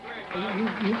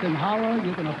You can holler,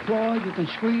 you can applaud, you can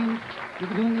scream, you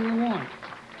can do anything you want.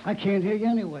 I can't hear you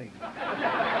anyway.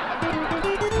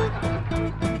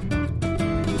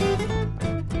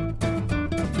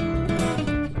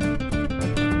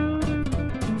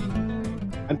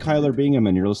 I'm Kyler Bingham,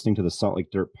 and you're listening to the Salt Lake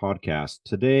Dirt Podcast.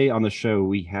 Today on the show,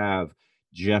 we have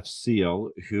Jeff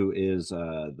Seal, who is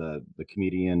the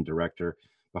comedian director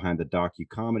behind the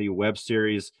docu-comedy web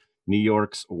series New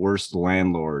York's Worst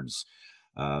Landlords.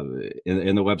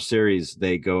 In the web series,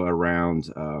 they go around.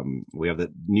 We have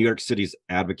the New York City's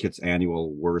Advocates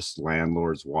Annual Worst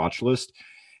Landlords watch list,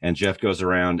 and Jeff goes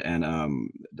around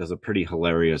and does a pretty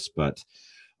hilarious but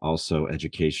also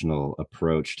educational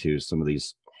approach to some of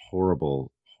these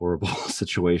horrible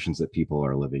situations that people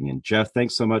are living in. Jeff,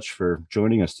 thanks so much for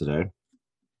joining us today.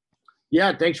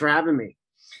 Yeah, thanks for having me.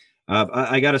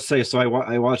 I got to say, so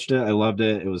I watched it. I loved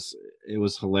it. It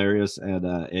was hilarious, and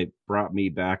it brought me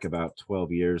back about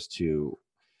 12 years to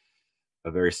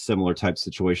a very similar type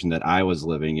situation that I was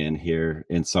living in here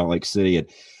in Salt Lake City. And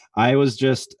I was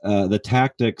just the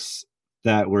tactics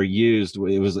that were used.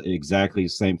 It was exactly the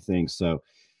same thing. So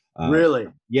really,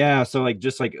 yeah. So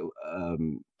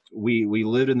we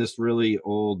lived in this really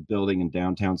old building in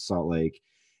downtown Salt Lake,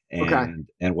 and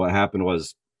what happened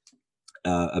was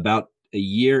about a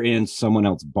year in, someone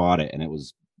else bought it, and it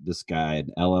was this guy,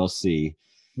 an LLC.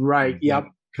 Right. Yep.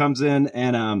 Comes in,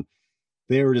 and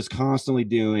they were just constantly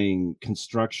doing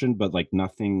construction, but like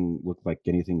nothing looked like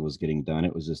anything was getting done.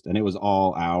 It was just, and it was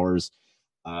all hours.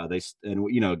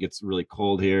 It gets really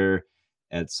cold here.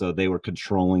 And so they were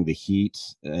controlling the heat.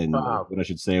 And what I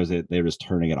should say was that they were just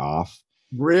turning it off.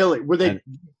 Really? Were they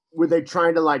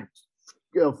trying to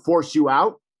force you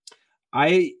out?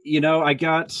 I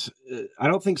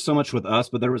don't think so much with us,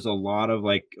 but there was a lot of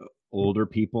older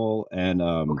people and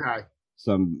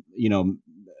some,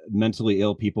 mentally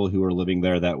ill people who were living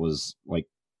there. That was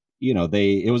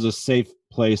it was a safe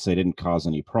place. They didn't cause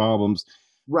any problems.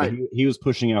 Right. He was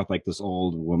pushing out this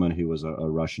old woman who was a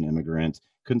Russian immigrant.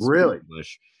 Couldn't speak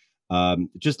English.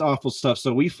 Just awful stuff.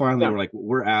 So we finally were like,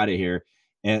 we're out of here.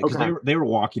 And because they were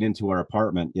walking into our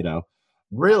apartment,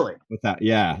 Really? With that,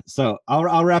 yeah. So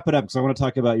I'll wrap it up because I want to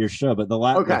talk about your show. But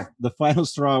the final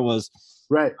straw was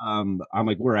right. I'm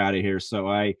like, we're out of here. So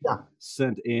I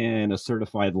sent in a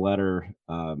certified letter,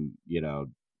 telling,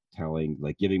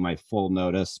 giving my full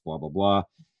notice, blah blah blah.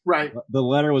 Right. The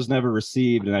letter was never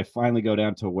received, and I finally go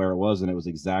down to where it was, and it was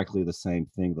exactly the same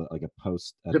thing, like a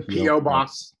PO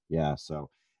box. Yeah. So,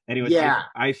 anyways,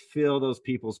 I feel those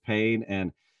people's pain,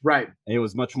 and. Right. It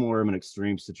was much more of an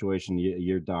extreme situation,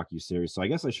 your docu-series. So I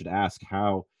guess I should ask,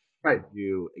 how did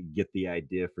you get the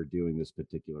idea for doing this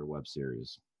particular web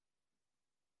series?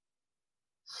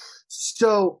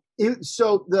 So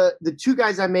the two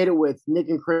guys I made it with, Nick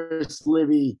and Chris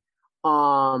Livy, we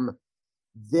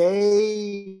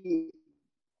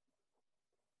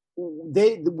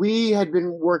had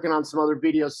been working on some other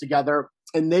videos together,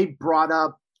 and they brought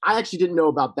up, I actually didn't know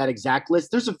about that exact list.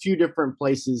 There's a few different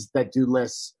places that do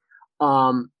lists,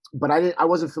 but I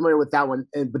wasn't familiar with that one.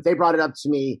 But they brought it up to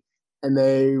me, and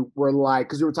they were like,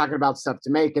 because we were talking about stuff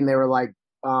to make, and they were like,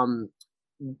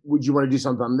 "Would you want to do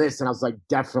something on this?" And I was like,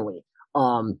 "Definitely."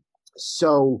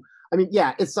 So I mean,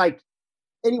 yeah, it's like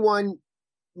anyone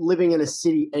living in a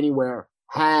city anywhere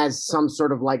has some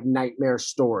sort of nightmare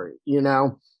story,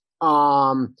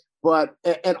 But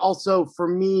and also for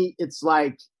me, it's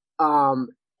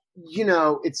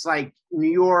it's like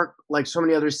New York, like so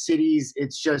many other cities,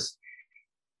 it's just,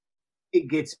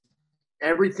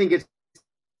 everything gets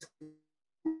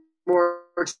more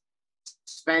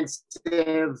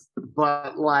expensive,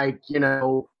 but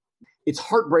it's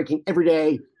heartbreaking every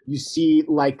day. You see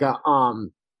a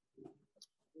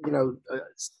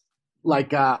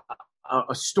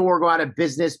store go out of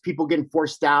business, people getting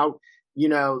forced out,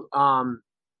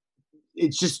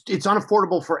 it's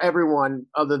unaffordable for everyone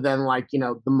other than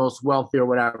the most wealthy or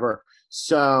whatever.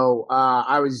 So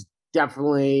I was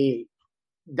definitely,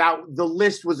 the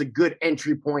list was a good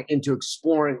entry point into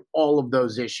exploring all of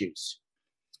those issues.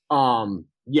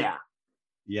 Yeah.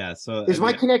 So is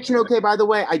my connection okay, by the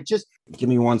way? Give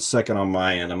me 1 second on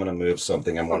my end. I'm going to move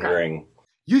something. I'm wondering.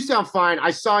 You sound fine.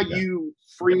 I saw you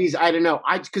freeze. I don't know.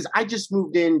 Because I just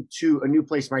moved into a new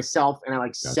place myself, and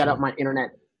I set up my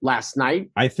internet last night.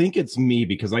 I think it's me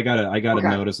because I got a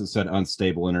notice that said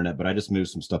unstable internet, but I just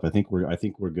moved some stuff. I think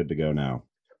we're good to go now.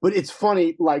 But it's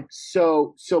funny,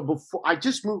 so before I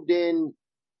just moved in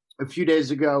a few days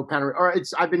ago,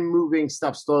 I've been moving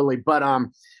stuff slowly, but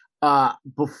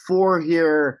before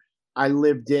here I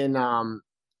lived in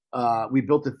we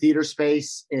built a theater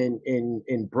space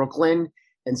in Brooklyn,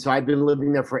 And so I'd been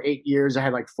living there for 8 years. I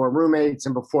had like 4 roommates,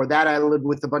 and before that, I lived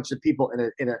with a bunch of people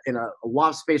in a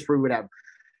loft space where we would have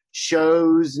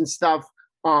shows and stuff.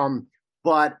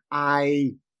 But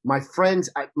my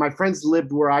friends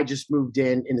lived where I just moved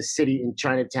in the city in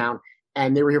Chinatown,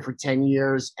 and they were here for 10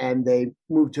 years, and they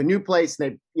moved to a new place.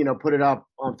 And they, put it up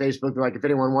on Facebook. They're like, if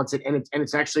anyone wants it, and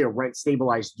it's actually a rent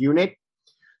stabilized unit.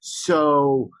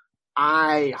 So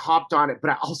I hopped on it, but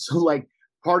I also like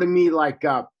part of me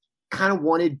kind of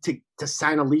wanted to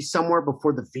sign a lease somewhere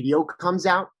before the video comes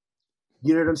out.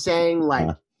 You know what I'm saying?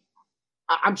 Like,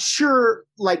 I'm sure,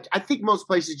 like, I think most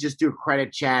places just do a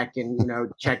credit check and,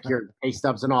 check your pay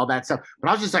stubs and all that stuff. But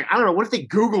I was just like, I don't know, what if they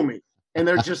Google me? And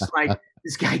they're just like,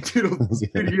 this guy did a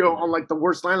video on like the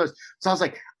worst landlords. So I was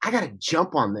like, I got to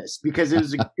jump on this because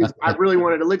I really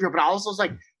wanted to live here. But I also was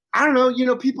like, I don't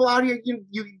know, people out here,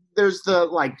 there's the,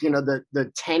 like,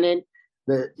 the tenant,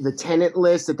 the tenant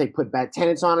list that they put bad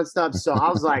tenants on and stuff. So I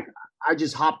was like, I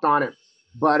just hopped on it.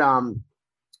 But,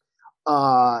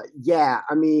 yeah,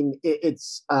 I mean,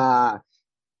 it's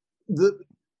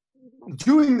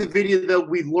doing the video though,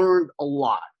 we learned a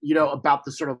lot, about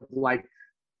the sort of like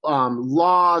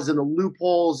laws and the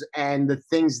loopholes and the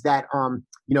things that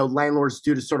landlords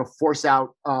do to sort of force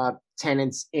out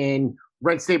tenants in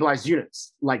rent stabilized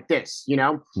units like this,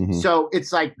 Mm-hmm. So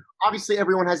it's like, obviously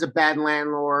everyone has a bad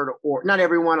landlord, or not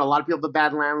everyone, a lot of people have a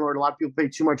bad landlord, a lot of people pay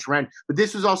too much rent, but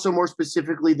this was also more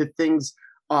specifically the things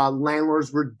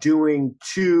landlords were doing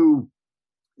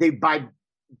they buy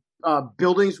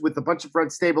buildings with a bunch of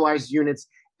rent stabilized units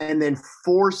and then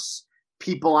force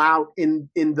people out in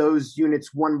those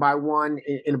units one by one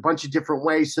in a bunch of different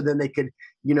ways. So then they could,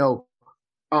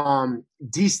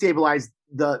 destabilize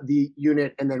the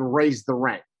unit and then raise the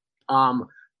rent.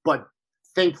 But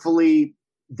thankfully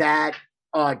that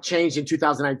changed in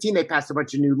 2019. They passed a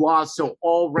bunch of new laws. So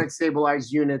all rent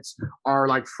stabilized units are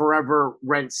like forever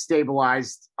rent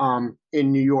stabilized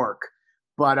in New York.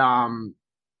 But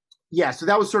yeah, so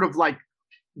that was sort of like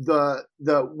the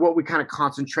what we kind of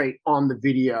concentrate on the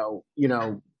video,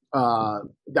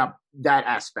 that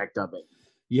aspect of it.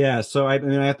 Yeah. So I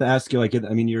have to ask you, like, I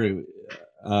mean, you're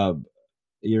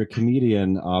a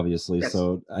comedian, obviously. Yes.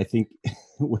 So I think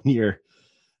when you're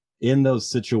in those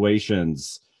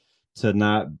situations,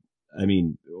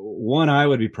 one, I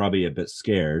would be probably a bit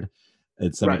scared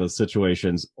in some of those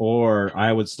situations, or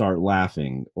I would start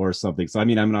laughing or something. So,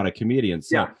 I'm not a comedian.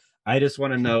 So I just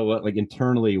want to know what, like,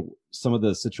 internally, some of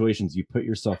the situations you put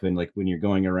yourself in, like when you're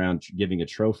going around giving a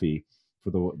trophy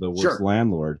for the worst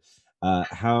landlord,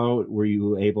 how were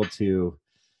you able to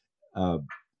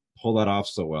pull that off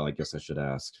so well? I guess I should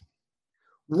ask.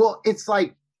 Well, it's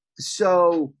like,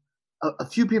 so a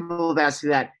few people have asked me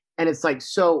that, and it's like,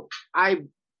 so I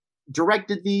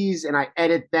directed these and I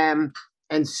edit them,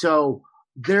 and so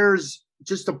there's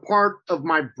just a part of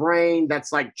my brain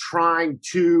that's like trying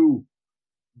to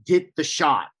get the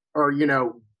shot or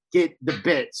get the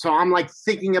bit. So I'm like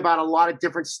thinking about a lot of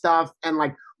different stuff, and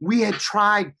like we had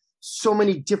tried so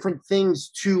many different things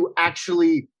to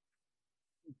actually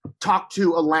talk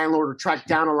to a landlord or track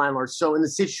down a landlord. So in the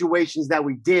situations that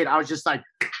we did, I was just like,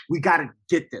 we got to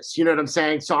get this. You know what I'm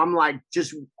saying? So I'm like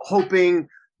just hoping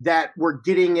that we're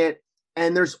getting it.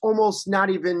 And there's almost not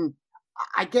even,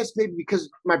 I guess maybe because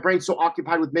my brain's so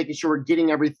occupied with making sure we're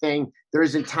getting everything, there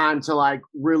isn't time to like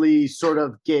really sort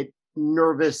of get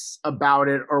nervous about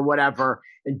it or whatever,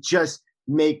 and just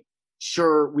make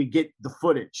sure we get the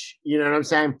footage. You know what I'm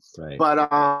saying? Right. But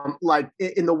like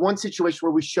in the one situation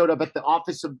where we showed up at the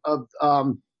office of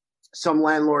some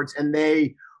landlords, and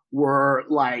they were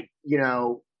like,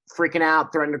 freaking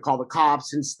out, threatening to call the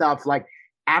cops and stuff. Like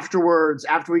afterwards,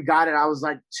 after we got it, I was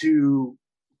like to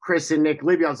Chris and Nick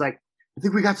Libby, I was like, I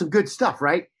think we got some good stuff,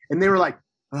 right? And they were like,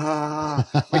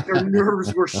 like their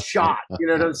nerves were shot. You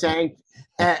know what I'm saying?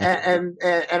 And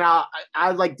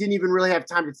I like didn't even really have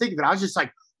time to think of it. I was just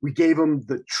like, we gave them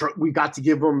we got to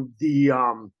give them the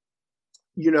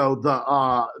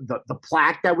the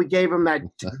plaque that we gave them that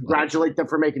to congratulate them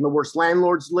for making the worst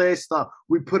landlords list.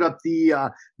 We put up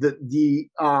the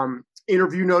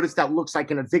interview notice that looks like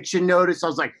an eviction notice. I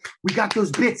was like, we got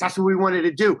those bits. That's what we wanted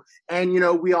to do. And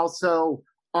we also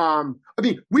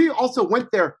we also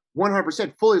went there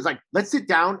 100% fully. It's like, let's sit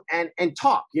down and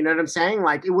talk. You know what I'm saying?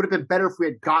 Like, it would have been better if we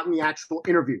had gotten the actual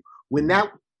interview.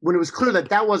 When it was clear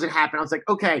that wasn't happening, I was like,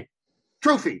 okay,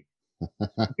 trophy,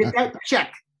 get that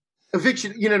check,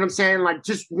 eviction. You know what I'm saying? Like,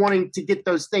 just wanting to get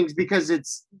those things because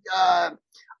it's,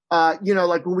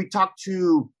 like when we talked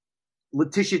to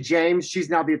Letitia James, she's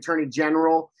now the Attorney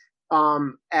General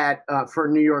for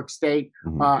New York State.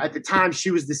 Mm-hmm. At the time,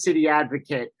 she was the city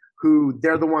advocate. Who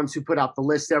they're the ones who put out the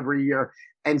list every year.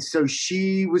 And so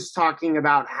she was talking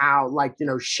about how, like,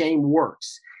 shame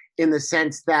works in the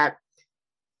sense that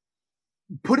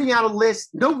putting out a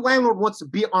list, no landlord wants to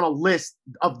be on a list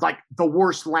of like the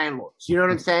worst landlords. You know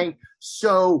what I'm saying?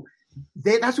 So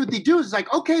that's what they do. Is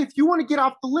like, okay, if you want to get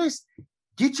off the list,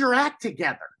 get your act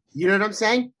together. You know what I'm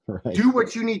saying? Right. Do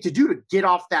what you need to do to get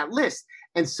off that list.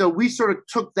 And so we sort of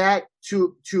took that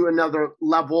to another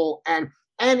level. And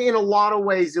in a lot of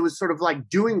ways, it was sort of like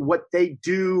doing what they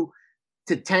do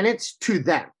to tenants to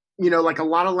them. Like a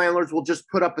lot of landlords will just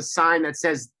put up a sign that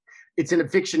says it's an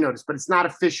eviction notice, but it's not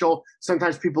official.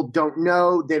 Sometimes people don't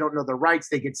know. They don't know their rights.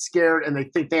 They get scared and they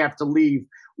think they have to leave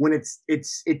when it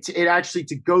actually,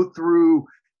 to go through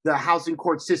the housing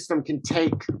court system can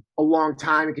take a long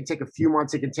time. It can take a few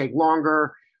months. It can take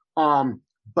longer.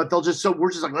 But we're just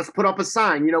like, let's put up a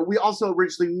sign. We also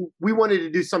originally, we wanted to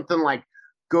do something like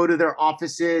go to their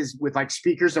offices with like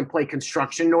speakers and play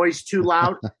construction noise too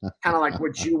loud, kind of like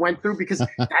what you went through, because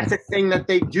that's a thing that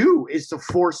they do, is to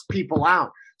force people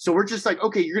out. So we're just like,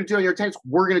 okay, you're going to do it on your tenants.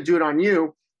 We're going to do it on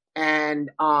you. And,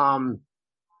 so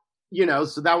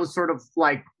that was sort of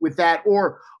like with that.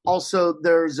 Or also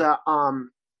there's a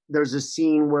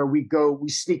scene where we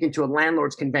sneak into a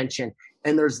landlord's convention,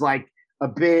 and there's a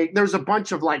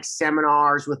bunch of like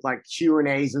seminars with like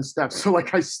Q&As and stuff. So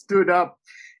like I stood up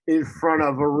in front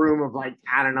of a room of like,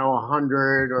 I don't know,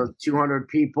 100 or 200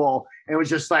 people. And it was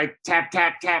just like, tap,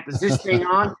 tap, tap. Is this thing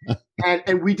on?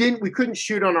 And we couldn't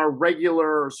shoot on our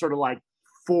regular sort of like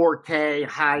 4K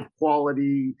high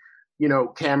quality,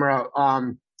 camera.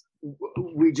 My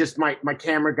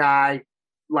camera guy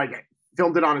like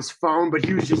filmed it on his phone, but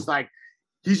he just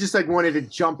wanted to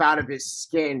jump out of his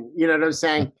skin. You know what I'm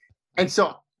saying? And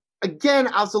so again,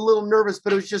 I was a little nervous,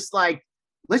 but it was just like,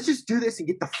 let's just do this and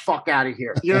get the fuck out of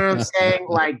here. You know what I'm saying?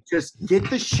 Like, just get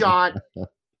the shot.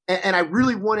 And I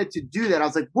really wanted to do that. I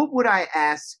was like, what would I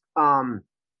ask a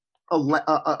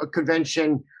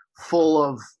convention full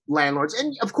of landlords?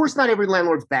 And of course, not every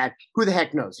landlord's bad. Who the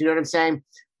heck knows? You know what I'm saying?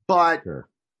 But sure.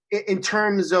 In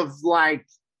terms of like,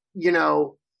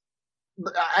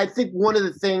 I think one of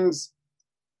the things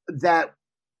that,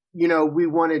 we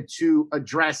wanted to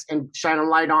address and shine a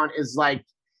light on is like,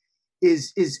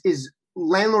 is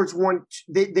landlords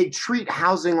they treat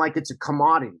housing like it's a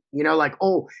commodity, like,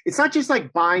 oh, it's not just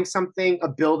like buying a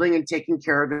building and taking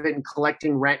care of it and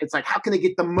collecting rent. It's like, how can they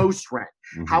get the most rent?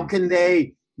 Mm-hmm. How can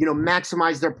they,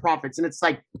 maximize their profits? And it's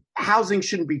like, housing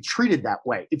shouldn't be treated that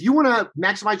way. If you want to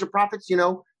maximize your profits,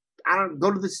 I don't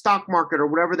go to the stock market or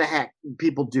whatever the heck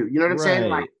people do. You know what I'm saying?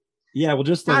 Like, yeah, well,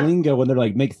 just the lingo when they're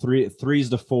like make threes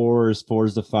to fours,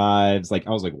 fours to fives. Like, I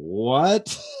was like,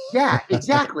 what? Yeah,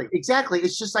 exactly.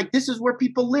 It's just like, this is where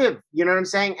people live. You know what I'm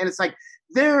saying? And it's like,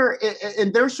 they're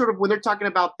sort of, when they're talking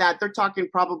about that, they're talking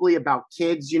probably about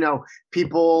kids,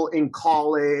 people in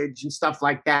college and stuff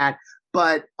like that.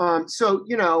 But so,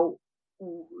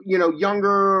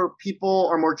 younger people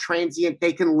are more transient.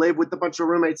 They can live with a bunch of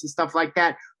roommates and stuff like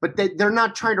that. But they're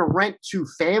not trying to rent to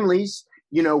families,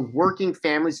 working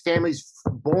families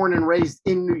born and raised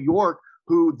in New York,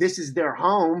 who this is their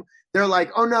home. They're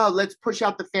like, oh no, let's push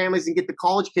out the families and get the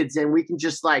college kids in. We can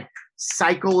just like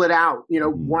cycle it out,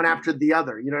 one after the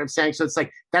other. You know what I'm saying? So it's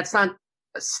like, that's not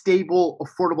a stable,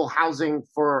 affordable housing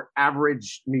for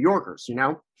average New Yorkers,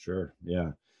 Sure.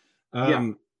 Yeah. Yeah.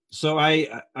 So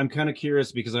I'm kind of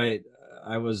curious because I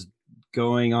was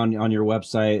going on your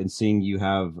website and seeing you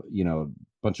have, a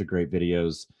bunch of great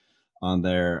videos on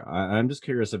there. I'm just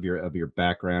curious of your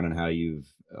background and how you've,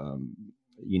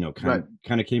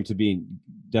 kind of came to be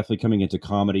definitely coming into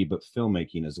comedy, but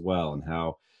filmmaking as well. And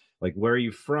how, like, where are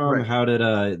you from? Right. How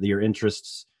did your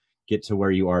interests get to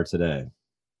where you are today?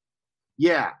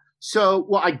 Yeah. So,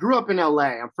 well, I grew up in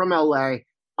LA. I'm from LA.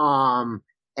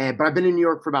 But I've been in New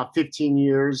York for about 15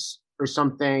 years or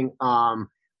something. I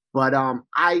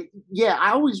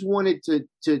always wanted to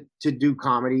do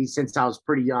comedy since I was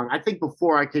pretty young. I think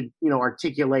before I could,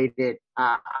 articulate it,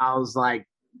 I was like,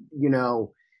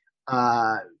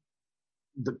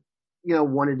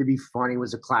 wanted to be funny,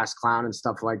 was a class clown and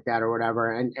stuff like that or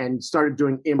whatever, and started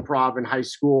doing improv in high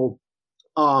school.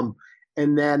 And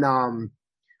then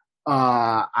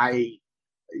I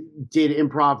did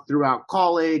improv throughout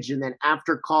college. And then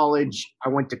after college, I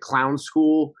went to clown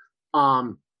school.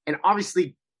 And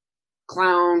obviously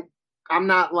clown, I'm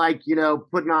not like,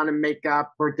 putting on a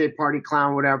makeup, birthday party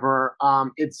clown, whatever.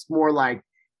 It's more like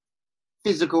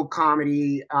physical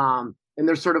comedy. And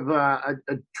there's sort of a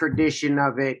tradition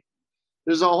of it.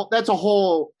 We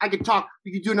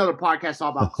could do another podcast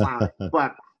all about clowning,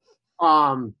 but,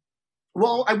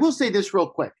 well, I will say this real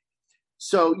quick.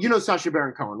 So, Sacha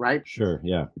Baron Cohen, right? Sure.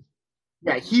 Yeah.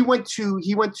 Yeah, he went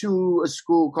to a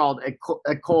school called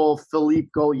École Philippe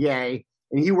Gaulier,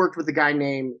 and he worked with a guy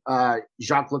named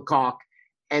Jacques Lecoq.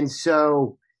 And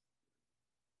so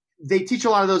they teach a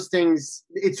lot of those things.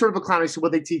 It's sort of a clowning school,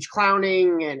 but they teach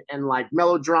clowning and like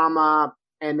melodrama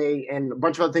and a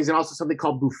bunch of other things, and also something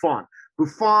called bouffon.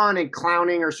 Bouffon and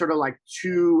clowning are sort of like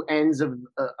two ends of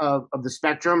the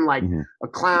spectrum. Like a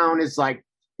clown is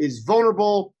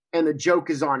vulnerable and the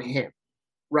joke is on him,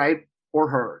 right? Or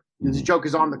her. The joke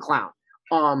is on the clown.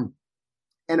 And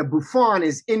a bouffon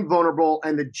is invulnerable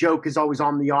and the joke is always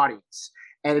on the audience.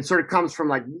 And it sort of comes from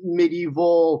like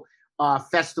medieval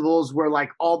festivals where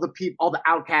like all the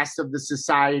outcasts of the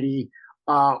society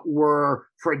were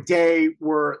for a day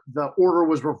where the order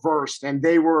was reversed and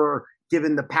they were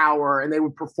given the power and they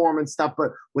would perform and stuff. But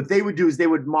what they would do is they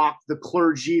would mock the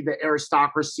clergy, the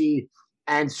aristocracy,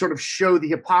 and sort of show the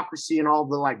hypocrisy and all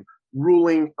the like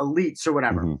ruling elites or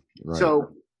whatever. Right.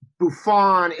 So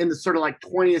Buffon in the sort of like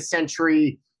 20th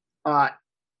century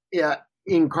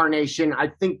incarnation, I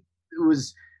think it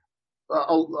was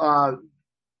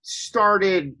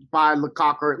started by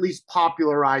Lecoq, or at least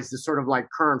popularized the sort of like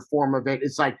current form of it.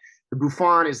 It's like the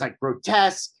Buffon is like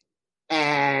grotesque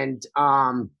and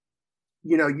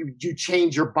you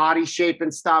change your body shape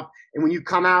and stuff. And when you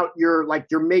come out, you're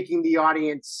making the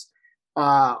audience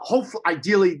hopefully,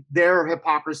 ideally, their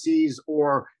hypocrisies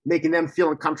or making them feel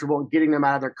uncomfortable and getting them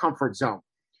out of their comfort zone.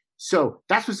 So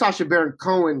that's what Sacha Baron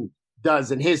Cohen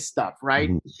does in his stuff, right?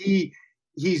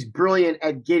 He's brilliant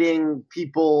at getting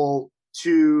people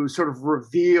to sort of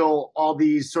reveal all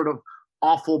these sort of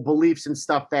awful beliefs and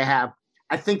stuff they have.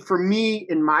 I think for me,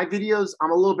 in my videos,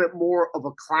 I'm a little bit more of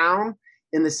a clown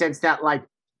in the sense that like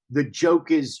the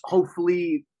joke is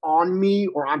hopefully on me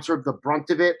or I'm sort of the brunt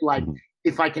of it. Like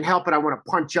if I can help it, I want to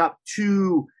punch up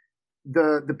to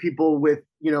the people with,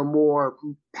 more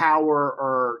power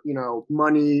or,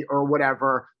 money or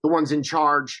whatever, the ones in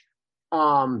charge.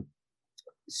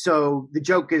 So the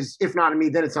joke is, if not on me,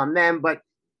 then it's on them. But,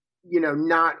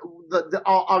 not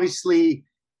obviously,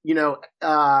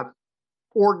 like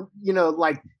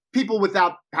people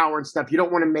without power and stuff, you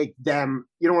don't want to make them,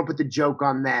 you don't want to put the joke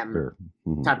on them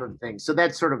type of thing. So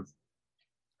that's sort of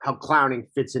how clowning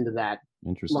fits into that.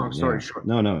 Interesting. Long story short.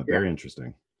 No, very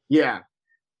interesting. Yeah.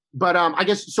 But I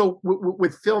guess so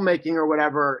with filmmaking or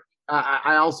whatever,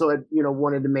 I also had,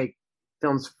 wanted to make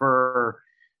films for,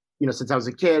 since I was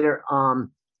a kid.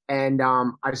 And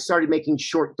I started making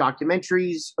short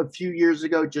documentaries a few years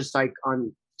ago, just like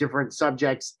on different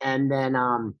subjects. And then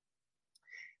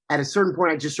at a certain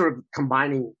point, I just sort of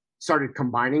started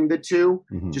combining the two,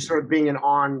 just sort of being an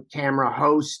on-camera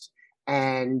host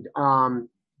and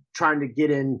trying to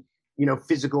get in,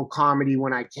 physical comedy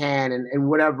when I can and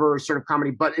whatever sort of comedy,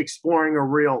 but exploring a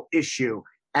real issue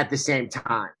at the same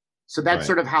time. So that's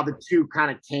sort of how the two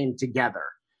kind of came together,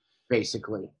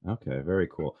 basically. Okay, very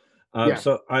cool.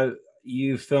 So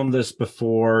you filmed this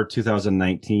before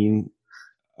 2019?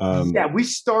 Yeah, we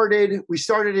started in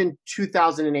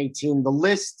 2018. The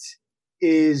list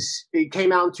it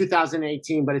came out in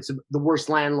 2018, but it's the worst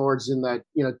landlords in the,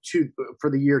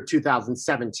 for the year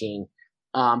 2017.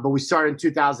 But we started in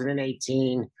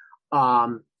 2018,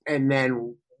 and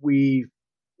then we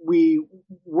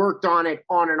worked on it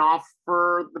on and off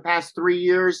for the past 3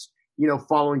 years,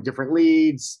 following different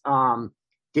leads,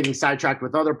 getting sidetracked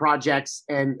with other projects.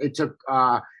 And it took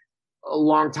a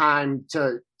long time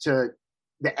to the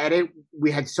edit.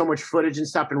 We had so much footage and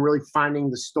stuff and really finding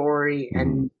the story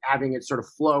and having it sort of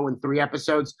flow in 3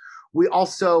 episodes. We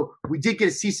did get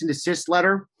a cease and desist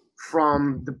letter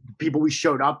from the people we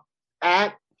showed up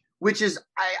at, which is,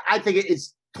 I think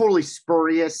it's totally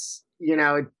spurious.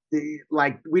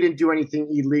 Like we didn't do anything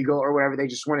illegal or whatever. They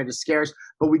just wanted to scare us,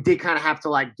 but we did kind of have to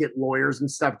like get lawyers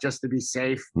and stuff just to be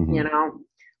safe, So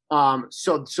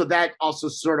that also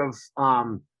sort of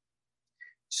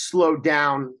slowed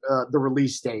down the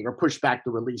release date or pushed back the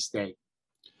release date.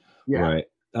 Yeah. Right.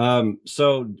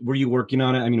 So were you working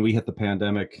on it? I mean, we hit the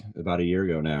pandemic about a year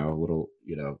ago now, a little,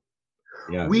 a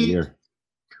year.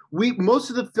 Most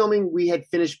of the filming we had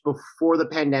finished before the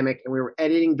pandemic and we were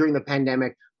editing during the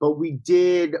pandemic, but we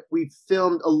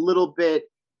filmed a little bit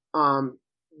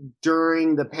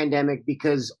during the pandemic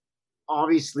because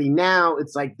obviously now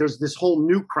it's like there's this whole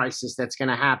new crisis that's going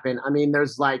to happen. I mean,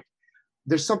 there's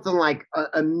something like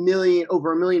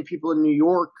over a million people in New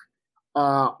York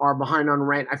are behind on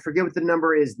rent. I forget what the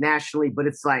number is nationally, but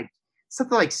it's like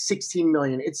something like 16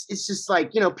 million. It's just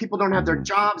like, people don't have their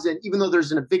jobs. And even though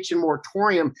there's an eviction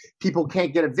moratorium, people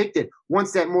can't get evicted.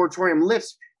 Once that moratorium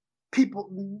lifts, people,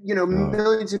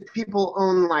 millions of people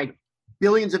own like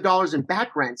billions of dollars in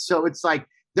back rent. So it's like,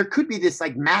 there could be this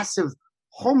like massive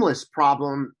homeless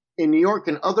problem in New York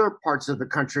and other parts of the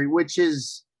country, which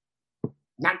is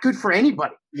not good for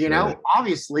anybody, you know,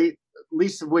 obviously,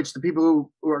 least of which the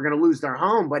people who are going to lose their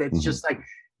home. But it's just like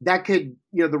that could,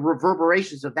 you know, the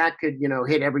reverberations of that could, you know,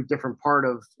 hit every different part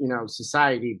of, you know,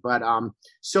 society. But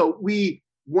so we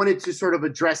wanted to sort of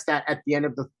address that at the end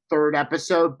of the third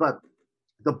episode, but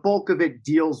the bulk of it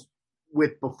deals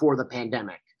with before the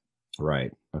pandemic.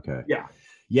 Right. Okay. Yeah.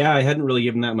 Yeah, I hadn't really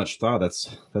given that much thought.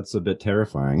 That's a bit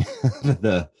terrifying.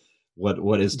 The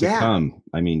what is to come.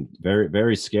 I mean, very,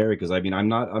 very scary, because I mean, I'm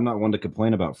not one to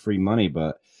complain about free money,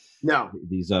 but no,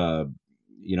 these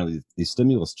you know, these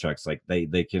stimulus checks, like they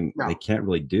can't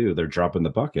really do. They're dropping the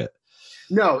bucket.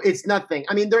 No, it's nothing.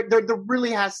 I mean, there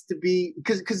really has to be,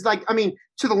 because like, I mean,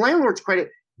 to the landlord's credit,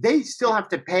 they still have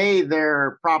to pay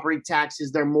their property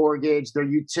taxes, their mortgage, their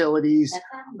utilities.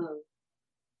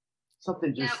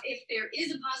 Something just. Now, if there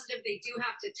is a positive, they do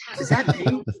have to test. Is that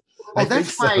me? Oh,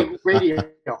 that's my radio.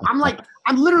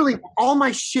 I'm literally, all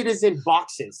my shit is in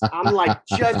boxes. I'm like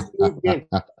just moved in.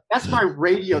 That's my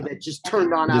radio that just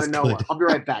turned on out of nowhere. I'll be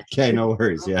right back. Okay, no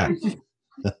worries. Yeah.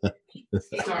 Across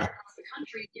the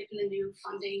country, given the new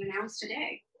funding announced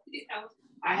today.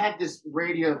 I had this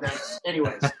radio that's,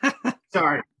 anyways.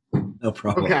 Sorry. No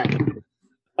problem. Okay.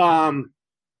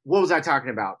 What was I talking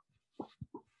about?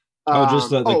 Just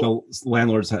the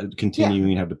landlords continuing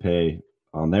to have to pay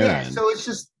on their end. So it's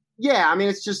just, I mean,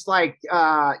 it's just like,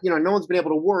 you know, no one's been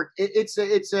able to work. It's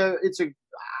a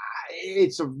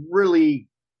really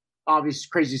obvious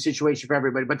crazy situation for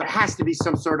everybody, but there has to be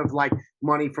some sort of like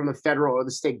money from the federal or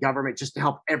the state government just to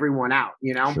help everyone out,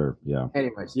 you know? Sure. Yeah.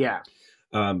 Anyways. Yeah.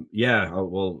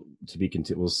 Well, to be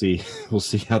continued. We'll see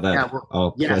how that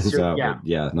all plays out.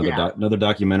 Yeah. But another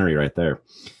documentary right there.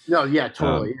 No. Yeah.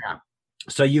 Totally. Yeah.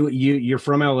 So you're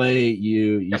from LA.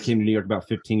 You came to New York about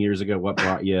 15 years ago. What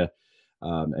brought you?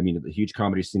 I mean, the huge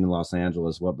comedy scene in Los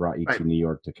Angeles. What brought you to New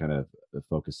York to kind of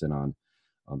focus in on?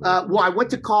 Well, I went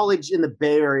to college in the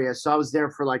Bay Area, so I was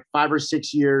there for like 5 or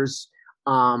 6 years.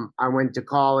 I went to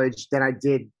college. Then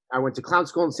I went to clown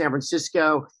school in San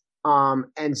Francisco.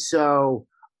 And so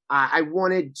I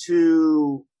wanted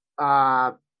to,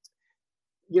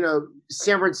 you know,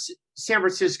 San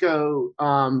Francisco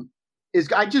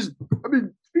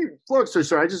long story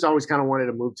short, I just always kind of wanted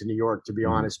to move to New York, to be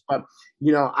honest. But,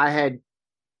 you know, I had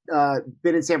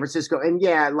been in San Francisco, and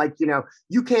like, you know,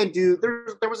 you can't do,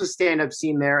 there was a stand-up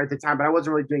scene there at the time, but I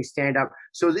wasn't really doing stand-up.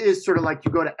 So it is sort of like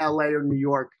you go to LA or New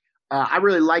York. I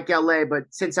really like LA, but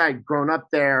since I'd grown up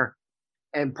there,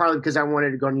 and partly because I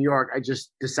wanted to go to New York, I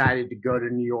just decided to go to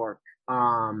New York.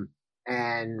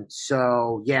 And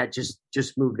so,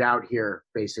 just moved out here,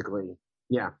 basically.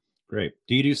 Yeah. Great.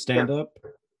 Do you do stand-up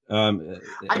as well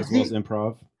as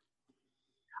improv?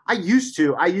 I used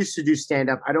to do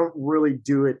stand-up. I don't really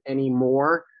do it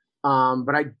anymore.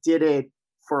 But I did it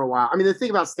for a while. I mean, the thing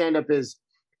about stand-up is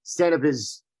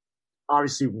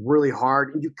obviously really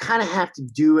hard. And you kind of have to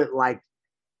do it like,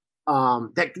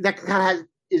 that kind of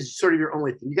is sort of your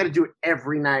only thing. You got to do it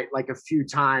every night, like a few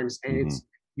times. And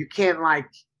you can't like,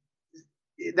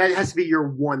 that has to be your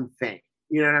one thing.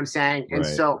 You know what I'm saying? And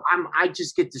so I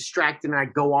just get distracted and I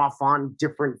go off on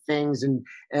different things.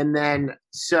 And then,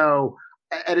 so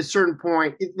at a certain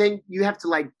point, then you have to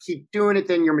like keep doing it.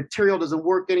 Then your material doesn't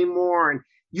work anymore. And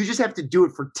you just have to do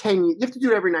it for 10 years. You have to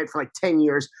do it every night for like 10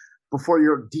 years before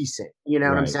you're decent. You know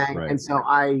what I'm saying? And so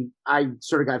I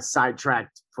sort of got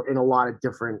sidetracked for a lot of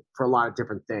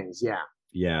different things. Yeah.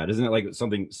 Yeah. Isn't it like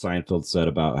something Seinfeld said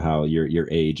about how your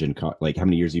age and like how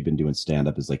many years you've been doing stand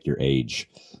up is like your age.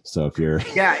 So if you're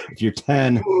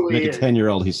 10, like a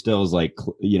 10-year-old, he still is like,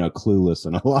 you know, clueless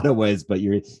in a lot of ways, but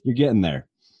you're getting there.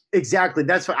 Exactly.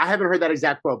 That's what I haven't heard that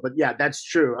exact quote, but yeah, that's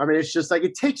true. I mean, it's just like,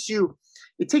 it takes you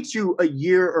a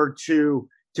year or two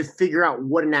to figure out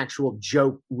what an actual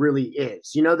joke really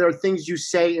is. You know, there are things you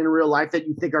say in real life that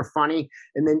you think are funny,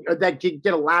 and then that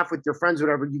get a laugh with your friends or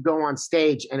whatever. You go on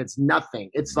stage and it's nothing.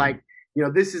 It's like, you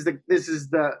know, this is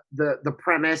the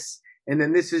premise, and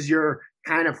then this is your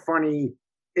kind of funny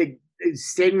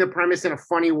stating the premise in a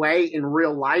funny way in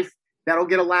real life. That'll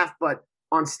get a laugh, but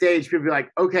on stage, people be like,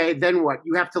 okay, then what?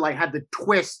 You have to like have the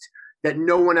twist that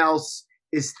no one else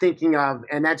is thinking of,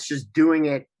 and that's just doing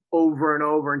it over and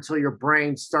over until your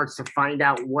brain starts to find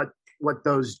out what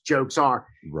those jokes are.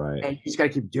 Right. And you just got to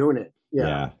keep doing it.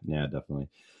 Yeah, definitely.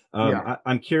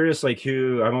 I'm curious, like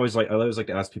I always like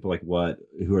to ask people like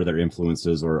who are their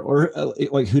influences or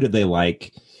like who did they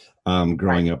like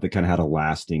growing up that kind of had a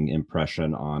lasting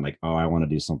impression on like, oh, I want to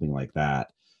do something like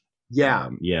that. Yeah.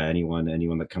 Anyone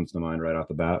that comes to mind right off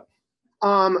the bat?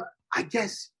 I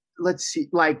guess, let's see.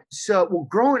 Like, so, well,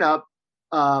 growing up,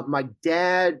 My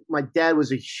dad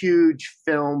was a huge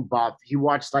film buff. He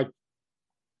watched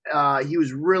he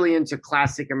was really into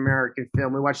classic American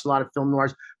film. We watched a lot of film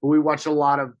noirs, but we watched a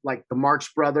lot of like the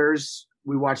Marx Brothers.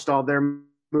 We watched all their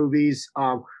movies.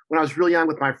 When I was really young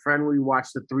with my friend, we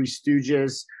watched the Three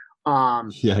Stooges.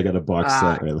 Yeah, I got a box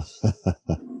set. Right?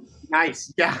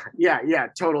 Nice. Yeah.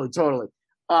 Totally.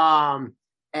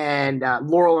 And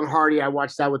Laurel and Hardy, I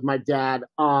watched that with my dad.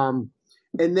 And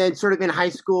then sort of in high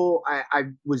school, I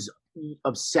was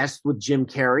obsessed with Jim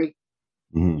Carrey.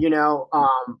 Mhm. You know,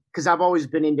 because I've always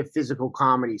been into physical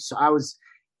comedy. So I was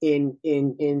in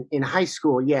high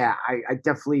school. Yeah, I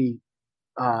definitely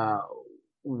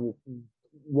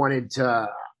wanted to.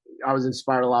 I was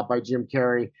inspired a lot by Jim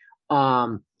Carrey.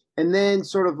 And then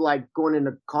sort of like going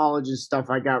into college and stuff,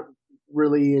 I got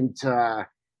really into.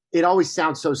 It always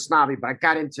sounds so snobby, but I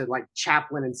got into like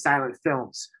Chaplin and silent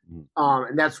films.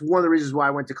 And that's one of the reasons why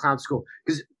I went to clown school,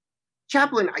 because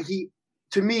Chaplin,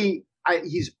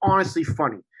 he's honestly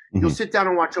funny. You'll sit down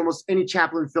and watch almost any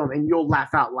Chaplin film and you'll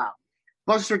laugh out loud.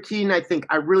 Buster Keaton, I think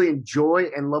I really enjoy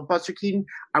and love Buster Keaton.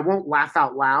 I won't laugh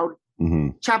out loud.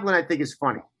 Chaplin, I think, is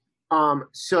funny.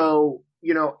 So,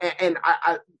 you know, and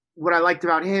I what I liked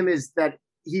about him is that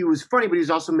he was funny, but he was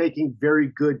also making very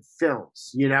good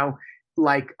films, you know,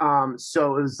 like,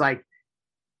 so it was like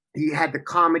he had the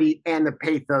comedy and the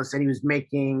pathos, and he was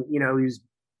making, you know, he was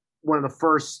one of the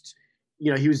first,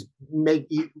 you know, he was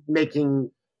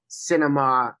making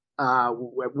cinema,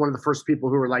 one of the first people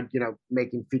who were like, you know,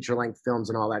 making feature length films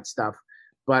and all that stuff.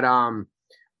 But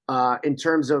in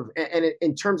terms of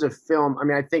film, I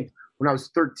mean, I think when I was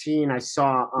 13, I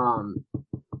saw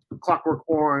Clockwork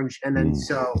Orange, and then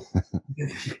so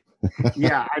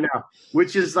yeah, I know,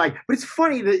 which is like, but it's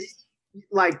funny that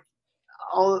like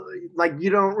all like you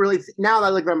don't really now that I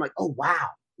look at it, I'm like, oh wow,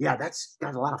 yeah, that's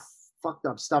got a lot of fucked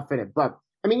up stuff in it. But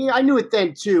I mean, I knew it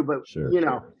then too, but Sure. you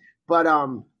know, but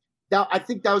I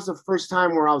think that was the first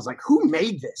time where I was like, who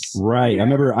made this? Right. I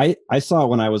remember I saw it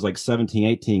when I was like 17,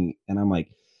 18, and I'm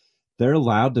like, they're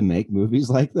allowed to make movies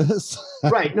like this?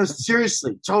 Right. No,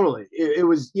 seriously, totally. It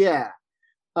was, yeah.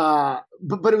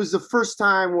 But it was the first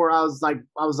time where I was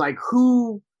like,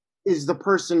 who is the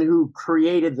person who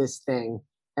created this thing?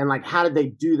 And like, how did they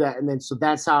do that? And then, so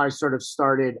that's how I sort of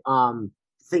started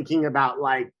thinking about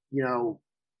like, you know,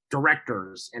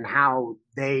 directors and how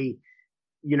they,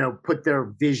 you know, put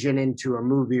their vision into a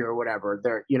movie or whatever.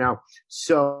 They're, you know,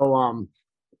 so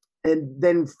and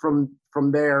then from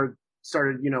there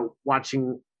started, you know,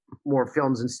 watching more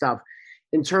films and stuff.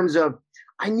 In terms of,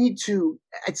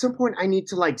 at some point I need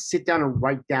to like sit down and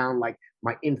write down like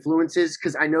my influences,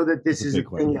 because I know that this is a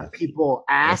thing that people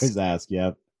ask. Always ask,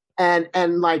 yeah. And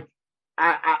like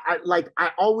I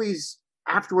always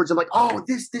afterwards I'm like, oh,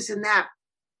 this and that.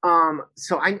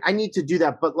 So I need to do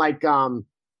that. But like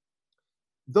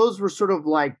those were sort of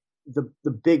like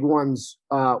the big ones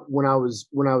when I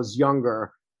was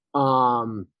younger.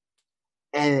 Yeah,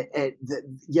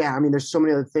 I mean, there's so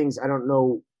many other things. I don't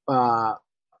know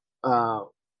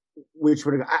which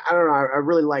would I don't know. I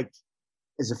really like,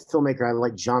 as a filmmaker, I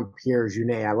like Jean-Pierre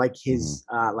Jeunet. I like his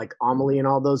like Amelie and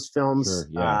all those films. Sure,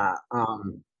 yeah.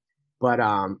 But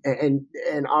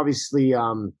and obviously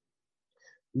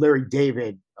Larry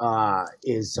David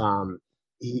is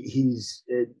he's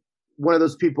one of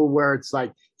those people where it's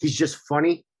like he's just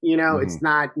funny, you know. It's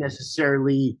not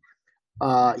necessarily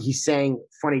he's saying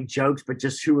funny jokes, but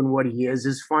just who and what he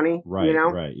is funny, Right, you know.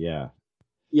 right, yeah.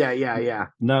 Yeah.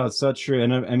 No, it's so true.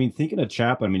 And I mean, thinking of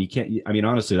Chaplin, I mean, you can't, I mean,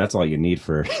 honestly, that's all you need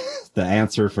for the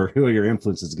answer for who are your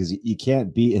influences, because you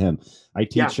can't beat him. I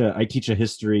teach a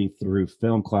history through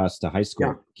film class to high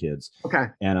school kids. Okay.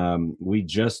 And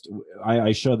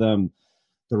I show them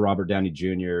the Robert Downey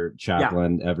Jr.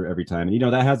 Chaplin every time. And, you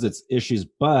know, that has its issues,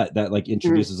 but that like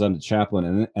introduces them to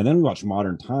Chaplin. And then we watch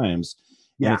Modern Times.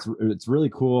 And it's really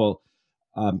cool.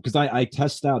 Because I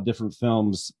test out different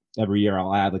films every year.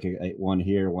 I'll add like a one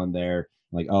here, one there.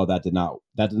 Like, oh, that did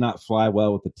not fly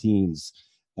well with the teens.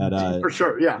 For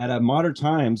sure, yeah. At Modern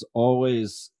Times,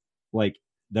 always like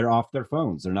they're off their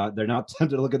phones. They're not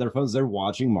tempted to look at their phones. They're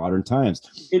watching Modern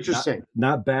Times. Interesting.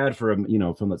 Not bad for a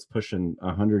film that's pushing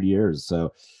 100 years.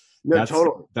 So no,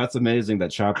 totally. That's amazing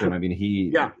that Chaplin. I mean,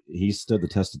 he stood the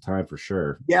test of time for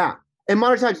sure. Yeah, and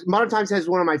Modern Times has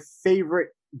one of my favorite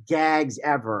gags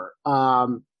ever.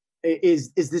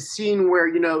 Is the scene where,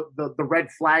 you know, the red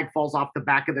flag falls off the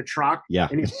back of the truck,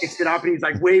 and he picks it up and he's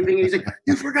like waving and he's like,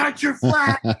 "You forgot your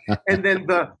flag," and then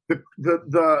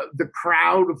the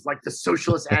crowd of like the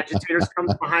socialist agitators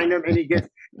comes behind him and he gets.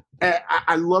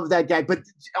 I love that gag, but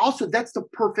also that's the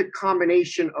perfect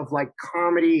combination of like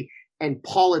comedy and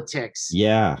politics.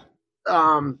 Yeah.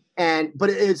 But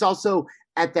it's also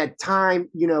at that time,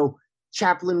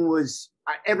 Chaplin was,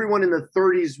 everyone in the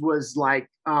 30s was like,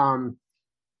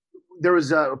 there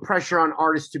was a pressure on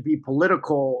artists to be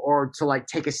political or to like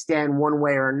take a stand one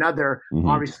way or another,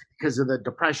 obviously because of the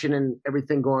depression and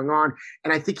everything going on.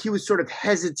 And I think he was sort of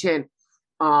hesitant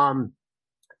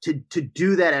to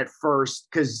do that at first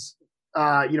because,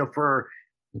 for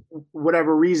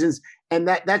whatever reasons. And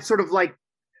that sort of like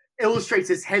illustrates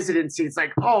his hesitancy. It's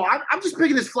like, oh, I'm just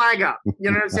picking this flag up.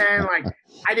 You know what I'm saying? Like,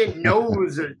 I didn't know it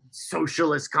was a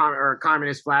socialist or a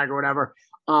communist flag or whatever.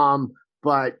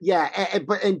 But yeah,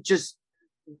 and just,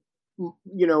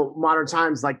 modern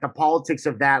times, like the politics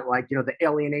of that, like, the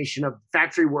alienation of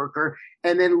factory worker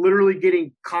and then literally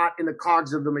getting caught in the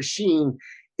cogs of the machine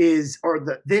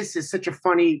this is such a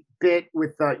funny bit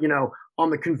with, on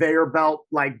the conveyor belt,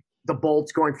 like the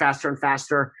bolts going faster and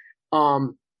faster.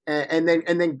 And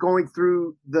then going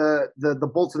through the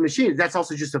bolts of the machine. That's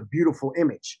also just a beautiful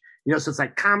image, so it's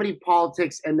like comedy,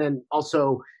 politics, and then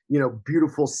also,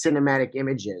 beautiful cinematic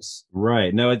images.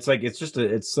 Right. No, it's like,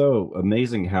 it's so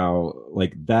amazing how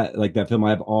like that film,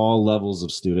 I have all levels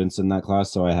of students in that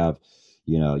class. So I have,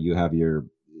 you have your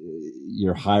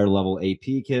higher level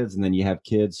AP kids, and then you have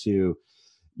kids who,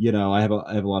 I have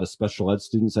a lot of special ed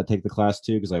students that take the class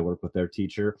too, because I work with their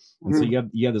teacher. And so you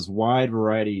have this wide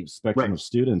variety spectrum of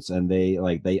students, and they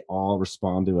all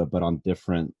respond to it, but on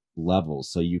different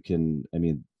levels. So you can,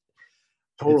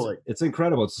 totally, it's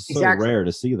incredible. It's so rare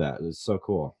to see that. It's so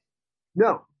cool.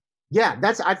 No. Yeah,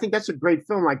 I think that's a great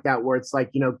film like that, where it's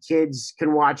like, kids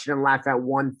can watch it and laugh at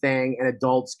one thing and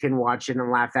adults can watch it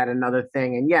and laugh at another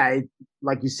thing. And yeah,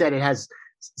 like you said, it has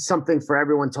something for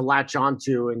everyone to latch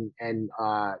onto and it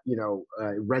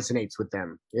resonates with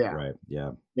them. Yeah. Right.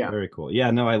 Yeah. Very cool. Yeah,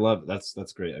 no, I love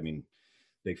that's great.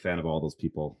 Big fan of all those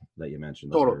people that you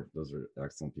mentioned. Those are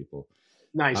excellent people.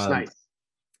 Nice.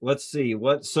 Let's see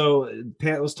let's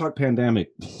talk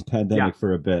pandemic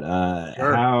for a bit.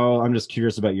 Sure. I'm just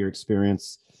curious about your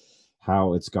experience,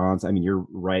 how it's gone. You're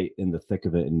right in the thick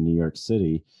of it in New York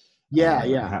City.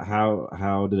 Yeah.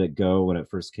 How did it go when it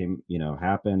first happened,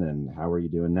 and how are you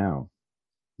doing now?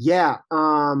 Yeah.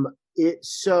 When it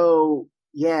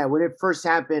first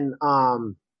happened, I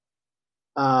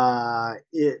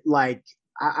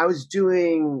was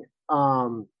doing,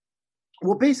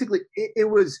 basically it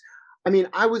was,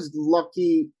 I was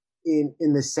lucky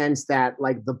in the sense that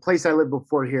like the place I lived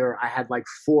before here, I had like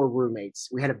 4 roommates.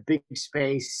 We had a big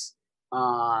space,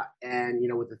 and,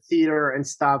 with the theater and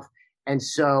stuff. And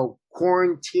so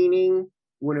quarantining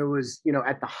when it was,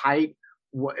 at the height,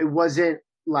 it wasn't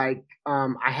like,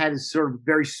 I had a sort of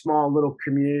very small little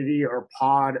community or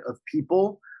pod of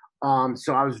people.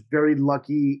 So I was very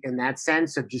lucky in that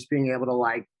sense of just being able to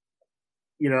like,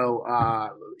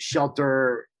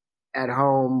 shelter at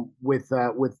home with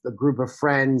a group of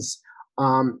friends.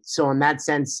 So in that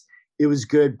sense, it was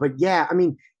good. But yeah,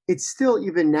 it's still,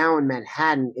 even now in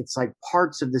Manhattan, it's like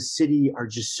parts of the city are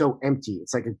just so empty.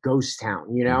 It's like a ghost town,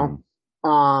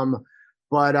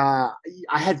 But I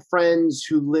had friends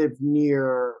who lived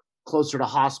closer to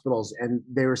hospitals, and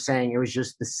they were saying it was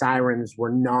just the sirens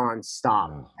were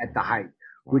nonstop at the height,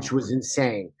 which was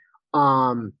insane.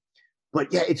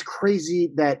 But yeah, it's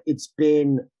crazy that it's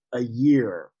been a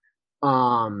year.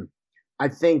 I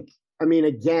think,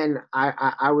 again,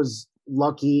 I was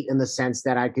lucky in the sense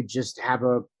that I could just have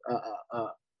a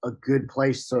good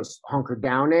place to hunker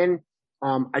down in.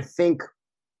 I think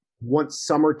once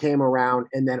summer came around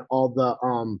and then all the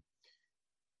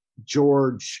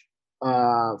George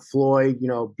Floyd,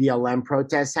 BLM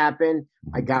protests happened,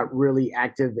 I got really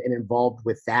active and involved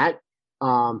with that.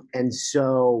 And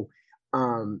so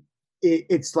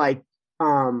it's like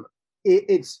I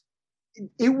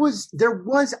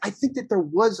think that there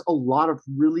was a lot of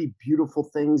really beautiful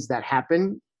things that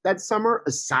happened that summer,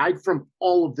 aside from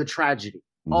all of the tragedy,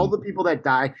 all the people that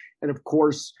died. And of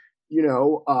course,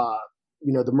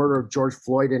 the murder of George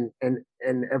Floyd and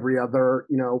every other,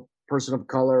 person of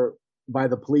color by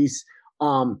the police.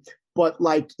 But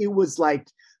like, it was like,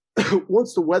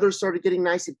 once the weather started getting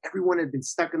nice and everyone had been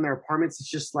stuck in their apartments, it's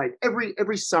just like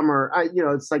every summer,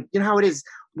 it's like, how it is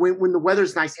when the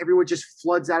weather's nice, everyone just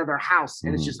floods out of their house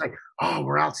and it's just like, oh,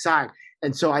 we're outside.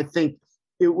 And so I think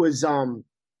it was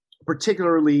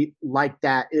particularly like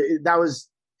that. It was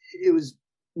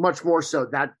much more so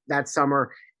that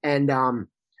summer. And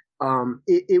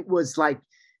it was like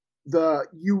there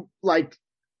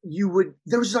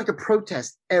was like a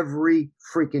protest every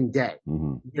freaking day.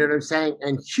 You know what I'm saying?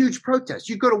 And huge protests.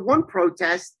 You go to one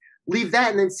protest, leave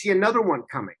that, and then see another one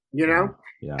coming, Yeah.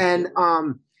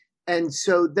 And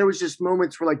so there was just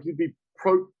moments where like you'd be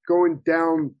going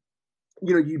down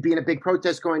you'd be in a big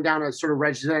protest going down a sort of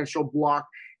residential block,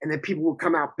 and then people would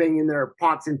come out banging their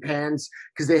pots and pans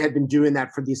because they had been doing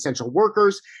that for the essential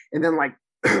workers. And then like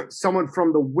someone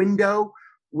from the window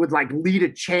would like lead a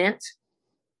chant,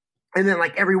 and then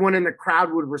like everyone in the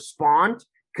crowd would respond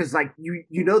because like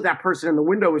that person in the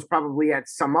window was probably at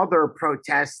some other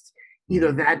protest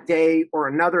either that day or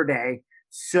another day.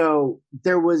 So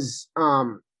there was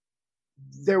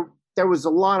there was a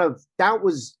lot of that.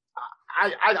 Was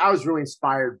I was really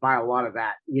inspired by a lot of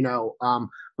that,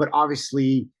 but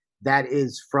obviously that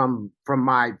is from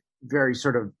my very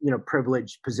sort of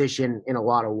privileged position in a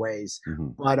lot of ways.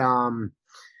 But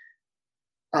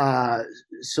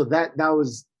so that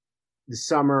was the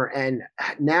summer, and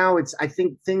now I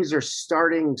think things are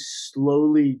starting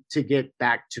slowly to get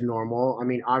back to normal. I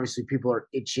mean, obviously people are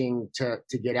itching to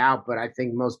get out, but I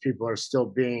think most people are still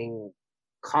being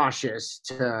cautious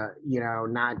to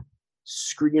not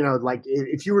like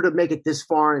if you were to make it this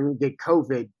far and get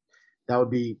COVID, that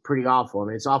would be pretty awful. I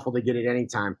mean, it's awful to get it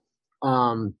anytime.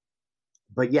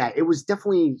 But yeah, it was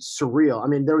definitely surreal. I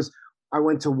mean, I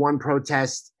went to one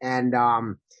protest and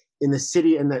in the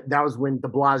city, and that was when de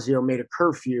Blasio made a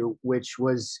curfew, which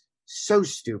was so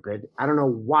stupid. I don't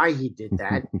know why he did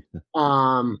that.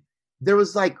 There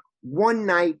was like one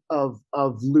night of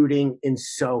looting in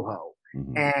Soho,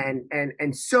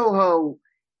 and Soho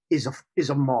is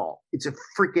a mall. It's a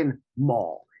freaking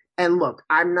mall. And look,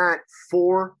 I'm not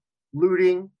for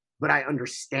looting, but I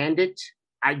understand it.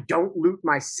 I don't loot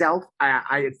myself.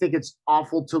 I think it's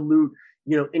awful to loot,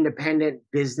 independent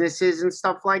businesses and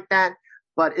stuff like that.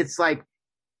 But it's like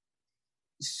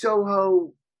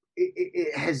Soho,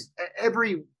 it has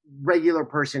every regular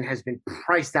person has been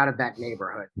priced out of that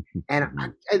neighborhood. And I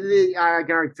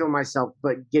can already feel myself,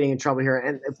 but getting in trouble here.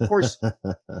 And of course,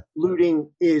 looting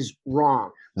is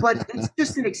wrong, but it's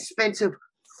just an expensive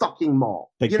fucking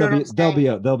mall. They'll be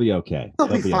okay. They'll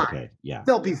be fine. Okay. Yeah,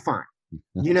 they'll be fine.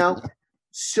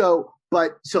 So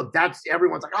that's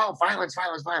everyone's like, oh, violence.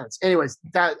 Anyways,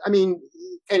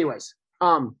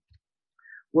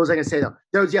 what was I gonna say though?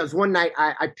 There was one night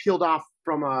I peeled off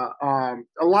from a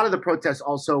lot of the protests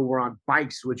also were on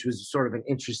bikes, which was sort of an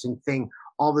interesting thing.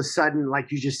 All of a sudden,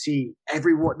 like you just see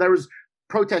everyone. There was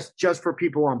protests just for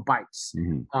people on bikes,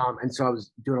 and so I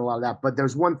was doing a lot of that. But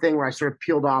there's one thing where I sort of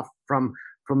peeled off from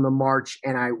the march,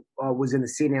 and I was in the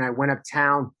city, and I went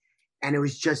uptown, and it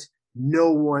was just no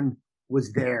one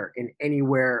was there in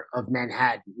anywhere of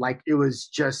Manhattan. Like it was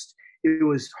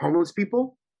homeless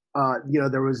people.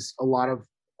 There was a lot of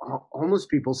homeless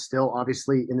people still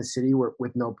obviously in the city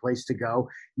with no place to go.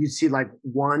 You'd see like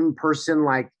one person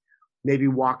like maybe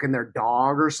walking their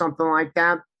dog or something like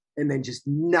that, and then just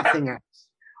nothing else.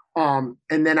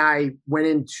 And then I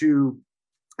just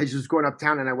was going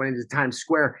uptown, and I went into Times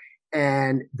Square,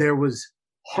 and there was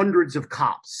hundreds of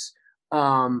cops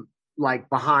like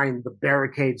behind the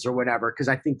barricades or whatever, because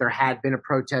I think there had been a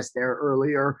protest there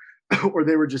earlier or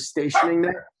they were just stationing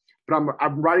there. But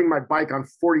I'm riding my bike on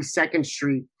 42nd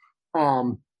Street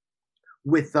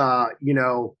with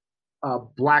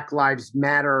Black Lives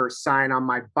Matter sign on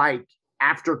my bike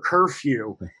after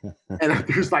curfew, and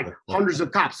there's like hundreds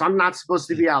of cops. I'm not supposed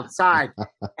to be outside,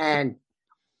 and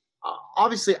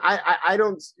obviously I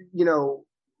don't,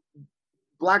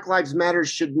 Black Lives Matter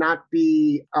should not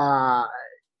be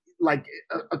like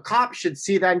a cop should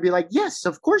see that and be like, yes,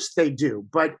 of course they do.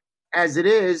 But as it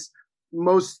is,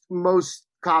 most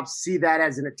cops see that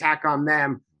as an attack on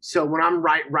them. So when I'm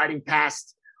riding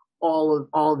past all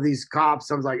of these cops,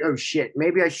 I was like, oh shit,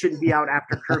 maybe I shouldn't be out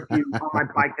after curfew on my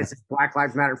bike that says Black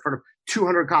Lives Matter in front of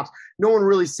 200 cops. No one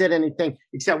really said anything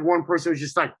except one person was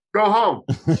just like, go home,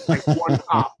 like one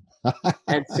cop.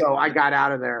 And so I got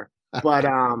out of there. But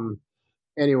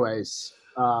anyways,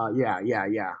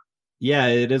 yeah. Yeah,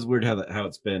 it is weird how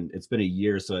it's been a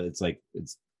year, so it's like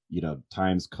it's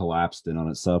time's collapsed in on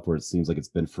itself, where it seems like it's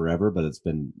been forever, but it's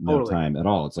been no time at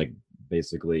all. It's like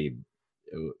basically,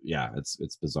 yeah,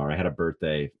 it's bizarre. I had a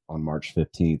birthday on March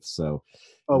 15th, so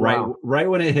right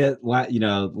when it hit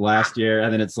last year,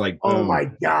 and then it's like boom. Oh my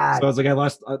god. So I was like, I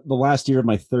lost the last year of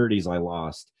my 30s. I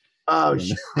lost. Oh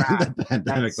crap. The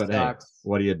pandemic, but hey,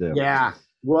 what do you do? Yeah.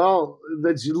 Well,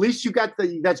 at least you got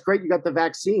that's great. You got the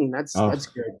vaccine. That's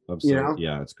good. Absolutely.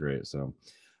 Yeah, it's great. So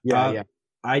yeah.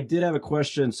 I did have a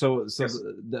question. So yes.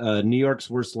 New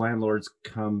York's Worst Landlords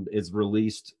is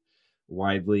released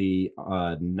widely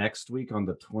next week on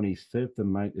the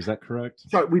 25th. Is that correct?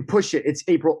 Sorry, we push it. It's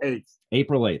April 8th.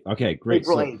 April 8th. Okay, great.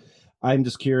 April 8th. I'm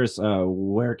just curious,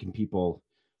 where can people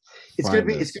It's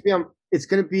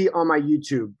gonna be on my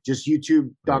YouTube, just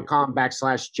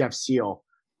youtube.com/Jeff Seal.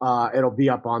 It'll be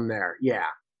up on there. Yeah.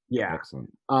 Yeah. Excellent.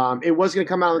 It was going to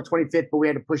come out on the 25th, but we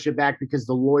had to push it back because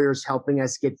the lawyers helping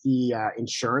us get the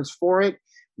insurance for it.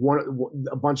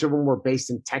 A bunch of them were based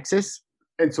in Texas,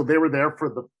 and so they were there for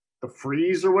the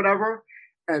freeze or whatever,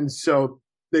 and so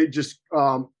they just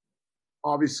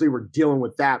obviously were dealing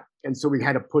with that, and so we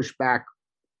had to push back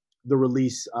the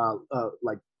release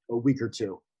like a week or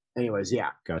two. Anyways,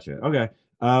 yeah. Gotcha. Okay.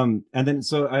 And then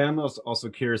so I am also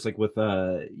curious, like with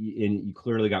and you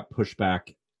clearly got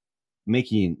pushback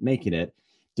making it.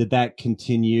 Did that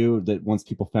continue? That once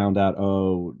people found out,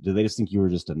 oh, did they just think you were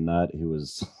just a nut who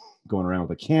was going around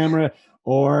with a camera,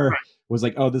 or was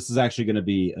like, oh, this is actually going to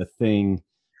be a thing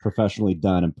professionally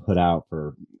done and put out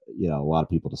for a lot of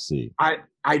people to see?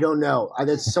 I don't know.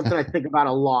 That's something I think about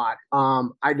a lot.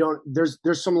 I don't. There's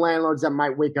some landlords that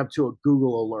might wake up to a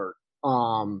Google alert.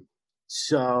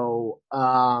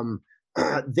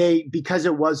 They, because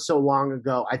it was so long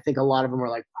ago, I think a lot of them are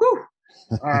like, whew,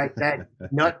 all right, that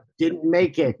nut didn't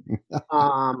make it.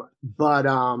 But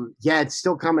yeah, it's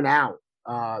still coming out.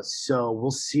 So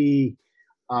we'll see.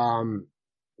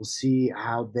 We'll see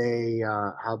how they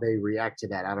react to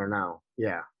that. I don't know.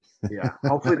 Yeah.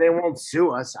 Hopefully they won't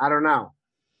sue us. I don't know.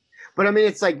 But I mean,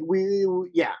 it's like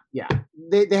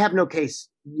they have no case.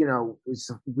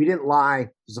 We didn't lie.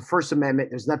 There's a First Amendment.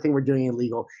 There's nothing we're doing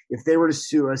illegal. If they were to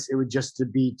sue us, it would just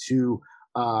be to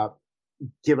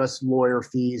give us lawyer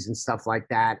fees and stuff like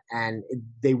that, and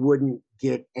they wouldn't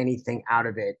get anything out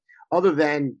of it other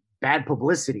than bad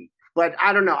publicity. But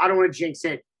I don't know. I don't want to jinx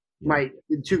it. My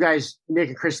two guys, Nick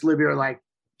and Chris Libby, are like,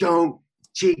 don't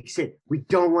jinx it. We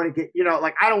don't want to get,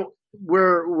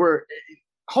 we're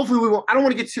hopefully we won't. I don't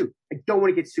want to get sued. I don't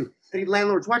want to get sued. Any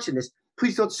landlords watching this,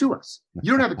 please don't sue us.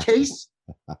 You don't have a case.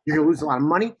 You're going to lose a lot of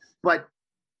money, but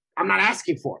I'm not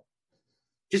asking for it.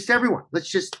 Just everyone, let's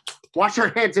just wash our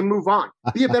hands and move on.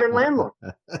 Be a better landlord.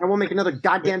 And we'll make another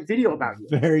goddamn video about you.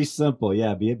 Very simple.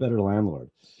 Yeah. Be a better landlord.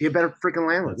 Be a better freaking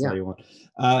landlord. That's all you want.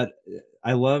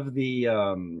 I love the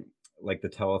like the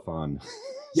telethon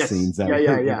scenes that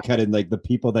were cut in, like the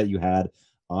people that you had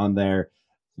on there.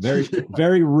 Very,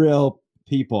 very real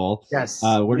people. Yes.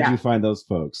 Where did you find those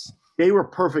folks? They were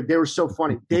perfect. They were so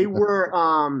funny. They were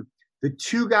the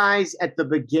two guys at the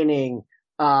beginning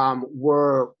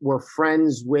were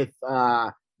friends with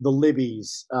the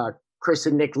Libbies, Chris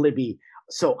and Nick Libby.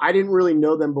 So I didn't really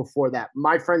know them before that.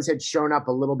 My friends had shown up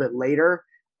a little bit later,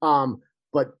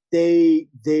 but they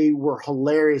were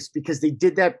hilarious because they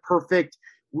did that perfect.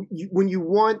 When you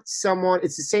want someone,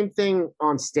 it's the same thing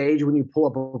on stage when you pull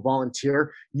up a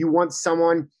volunteer. You want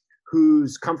someone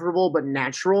who's comfortable but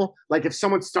natural. Like if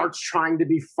someone starts trying to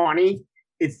be funny,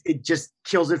 it just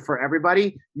kills it for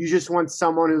everybody. You just want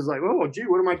someone who's like, oh, gee,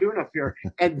 what am I doing up here?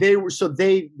 And they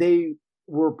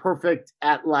were perfect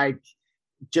at like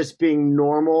just being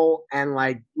normal and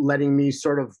like letting me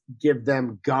sort of give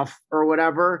them guff or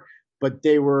whatever. But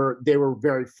they were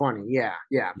very funny. Yeah.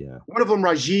 One of them,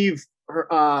 Rajiv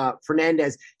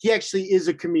Fernandez, he actually is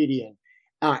a comedian.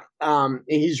 And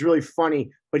he's really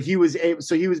funny, but he was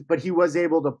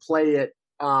able to play it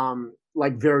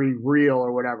like very real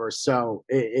or whatever. So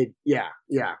yeah.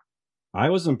 I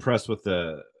was impressed with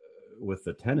the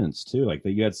tenants too. Like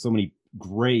that you had so many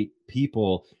great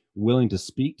people willing to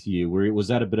speak to you. Was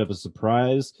that a bit of a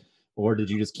surprise, or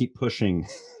did you just keep pushing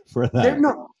for that?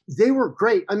 They were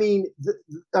great. I mean,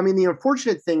 the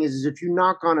unfortunate thing is if you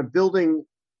knock on a building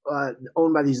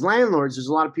owned by these landlords, there's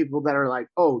a lot of people that are like,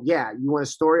 oh yeah, you want a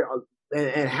story,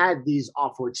 and had these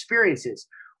awful experiences.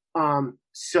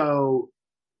 So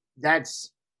that's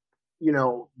in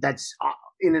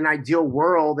an ideal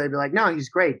world, they'd be like, no, he's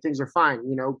great, things are fine,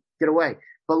 get away.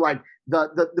 But like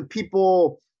the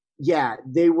people, yeah,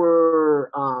 they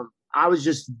were. I was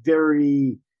just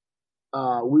very.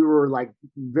 We were like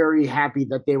very happy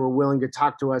that they were willing to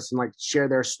talk to us and like share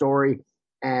their story.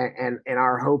 And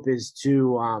our hope is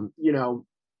to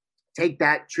take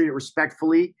that, treat it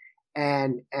respectfully,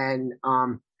 and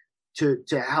to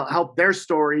help their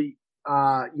story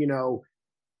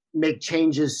make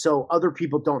changes so other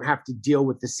people don't have to deal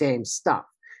with the same stuff,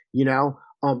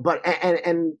 but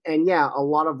yeah, a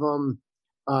lot of them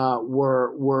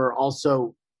were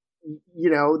also,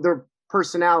 their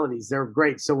personalities, they're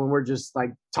great. So when we're just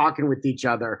like talking with each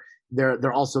other,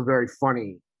 they're also very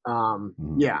funny.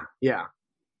 Yeah.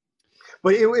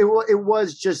 But it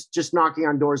was just knocking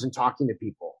on doors and talking to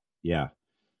people. Yeah.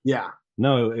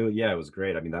 No, it was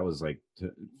great. I mean, that was like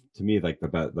to me like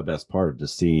the best part of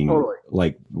just seeing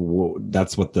like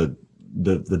that's what the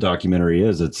documentary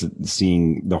is. It's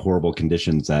seeing the horrible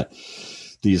conditions that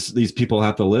these people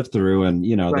have to live through, and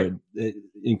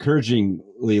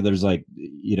encouragingly, there's like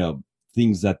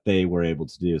things that they were able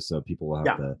to do, so people will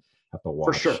have to have to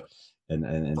watch sure.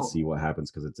 and Oh. see what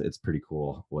happens, because it's pretty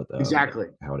cool what Exactly.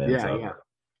 how it ends up. Yeah.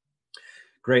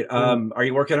 Great. Are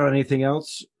you working on anything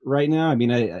else right now? I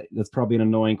mean, I that's probably an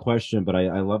annoying question, but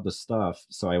I love the stuff,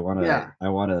 so I want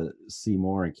to see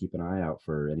more and keep an eye out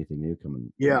for anything new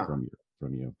coming from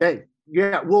you. Hey,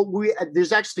 yeah. Well,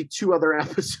 there's actually 2 other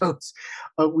episodes.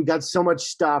 We got so much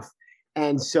stuff,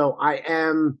 and so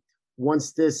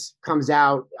once this comes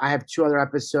out, I have 2 other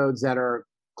episodes that are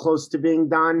close to being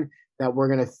done that we're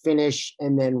going to finish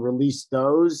and then release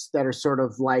those that are sort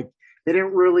of like,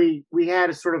 we had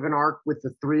a sort of an arc with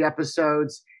the 3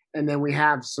 episodes, and then we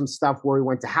have some stuff where we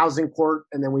went to housing court,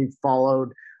 and then we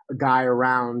followed a guy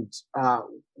around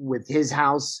with his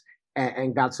house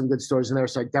and got some good stories in there.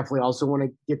 So I definitely also want to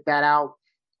get that out.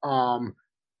 And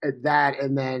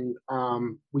then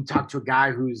we talked to a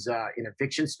guy who's an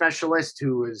eviction specialist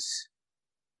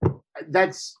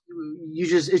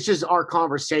it's just our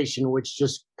conversation, which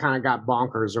just kind of got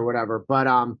bonkers or whatever. But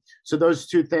so those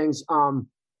 2 things.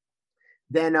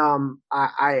 Then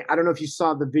I don't know if you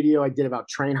saw the video I did about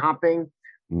train hopping.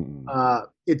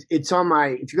 It's on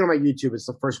if you go to my YouTube, it's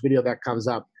the first video that comes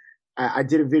up. I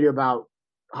did a video about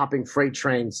hopping freight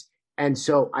trains, and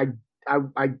so I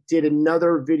did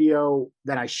another video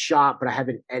that I shot, but I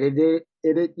haven't edited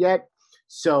it yet.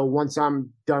 So once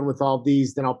I'm done with all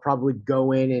these, then I'll probably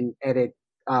go in and edit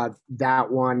that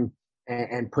one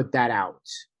and put that out.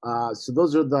 So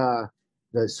those are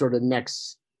the sort of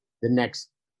next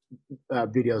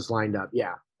videos lined up.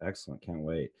 Yeah. Excellent. Can't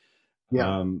wait.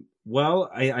 Yeah. Well,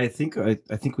 I think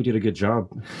we did a good job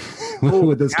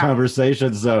with this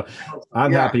conversation, so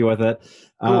I'm happy with it.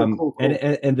 Cool.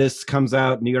 And this comes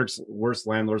out, New York's Worst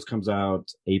Landlords comes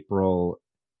out April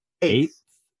 8th.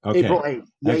 Okay. April 8th.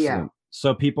 Yeah. Excellent. Yeah.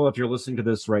 So people, if you're listening to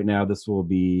this right now, this will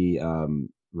be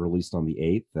released on the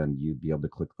 8th, and you'd be able to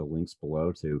click the links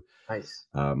below to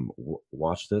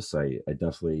watch this. I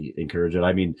definitely encourage it.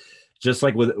 I mean, just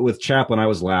like with Chaplin, I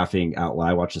was laughing out loud.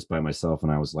 I watched this by myself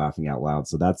and I was laughing out loud.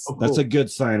 So that's a good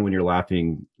sign when you're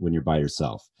laughing when you're by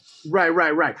yourself. Right.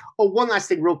 Oh, one last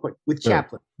thing real quick with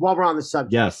Chaplin, while we're on the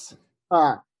subject. Yes.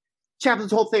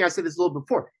 Chaplin's whole thing, I said this a little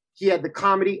before, he had the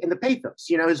comedy and the pathos.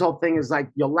 You know, his whole thing is like,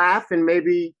 you'll laugh and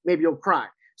maybe you'll cry.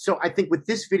 So I think with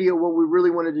this video, what we really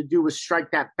wanted to do was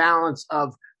strike that balance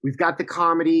of, we've got the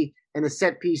comedy and the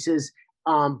set pieces,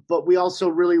 but we also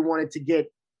really wanted to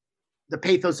get the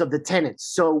pathos of the tenants.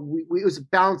 So it was a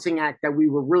balancing act that we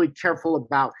were really careful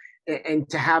about, and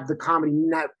to have the comedy,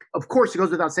 not, of course it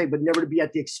goes without saying, but never to be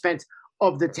at the expense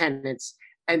of the tenants.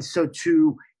 And so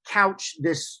to couch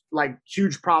this like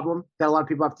huge problem that a lot of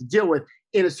people have to deal with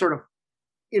in a sort of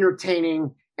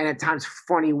entertaining and at times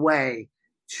funny way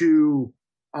to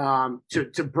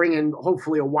bring in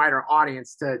hopefully a wider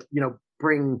audience to,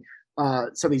 bring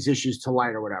some of these issues to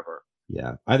light or whatever.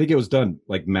 Yeah, I think it was done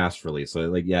like masterfully. So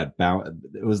like, it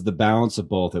was the balance of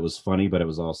both. It was funny, but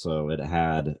it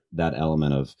had that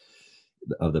element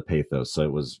of the pathos. So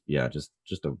it was,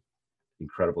 just a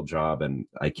incredible job, and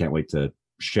I can't wait to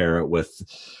share it with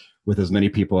as many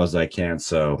people as I can.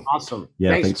 So awesome.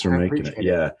 Yeah, thanks for making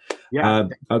it. Yeah.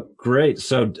 Great.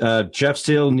 So Jeff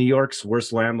Seal, New York's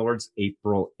Worst Landlords,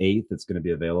 April 8th. It's going to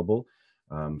be available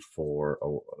for a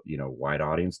wide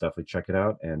audience. Definitely check it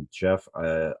out. And Jeff,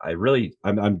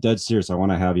 I'm dead serious. I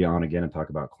want to have you on again and talk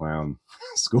about clown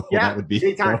school. Yeah, that would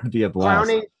be a blast.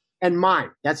 Clowning and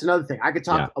mime. That's another thing. I could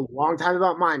talk a long time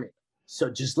about miming.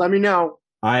 So just let me know.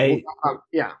 I'm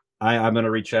going to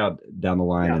reach out down the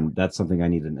line, and that's something I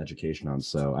need an education on.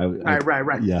 So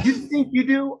right. Yeah. You think you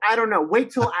do? I don't know.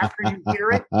 Wait till after you hear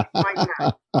it. You might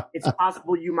not. It's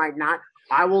possible you might not.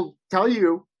 I will tell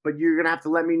you, but you're going to have to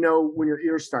let me know when your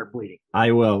ears start bleeding.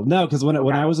 I will. No, because when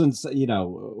I was in,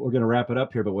 we're going to wrap it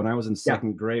up here, but when I was in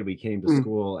second grade, we came to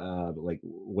school, like,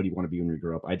 what do you want to be when you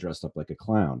grow up? I dressed up like a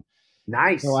clown.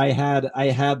 Nice. So I had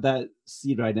that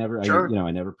seed. I never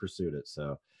pursued it.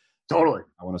 So totally.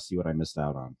 I want to see what I missed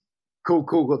out on. Cool.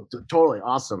 Totally.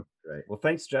 Awesome. Great. Well,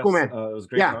 thanks, Jeff. Cool, man. It was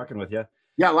great talking with you.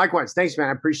 Yeah, likewise. Thanks, man.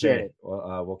 I appreciate it.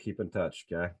 Well, we'll keep in touch.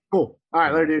 Okay. Cool. All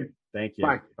right, later, dude. Thank you.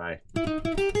 Bye.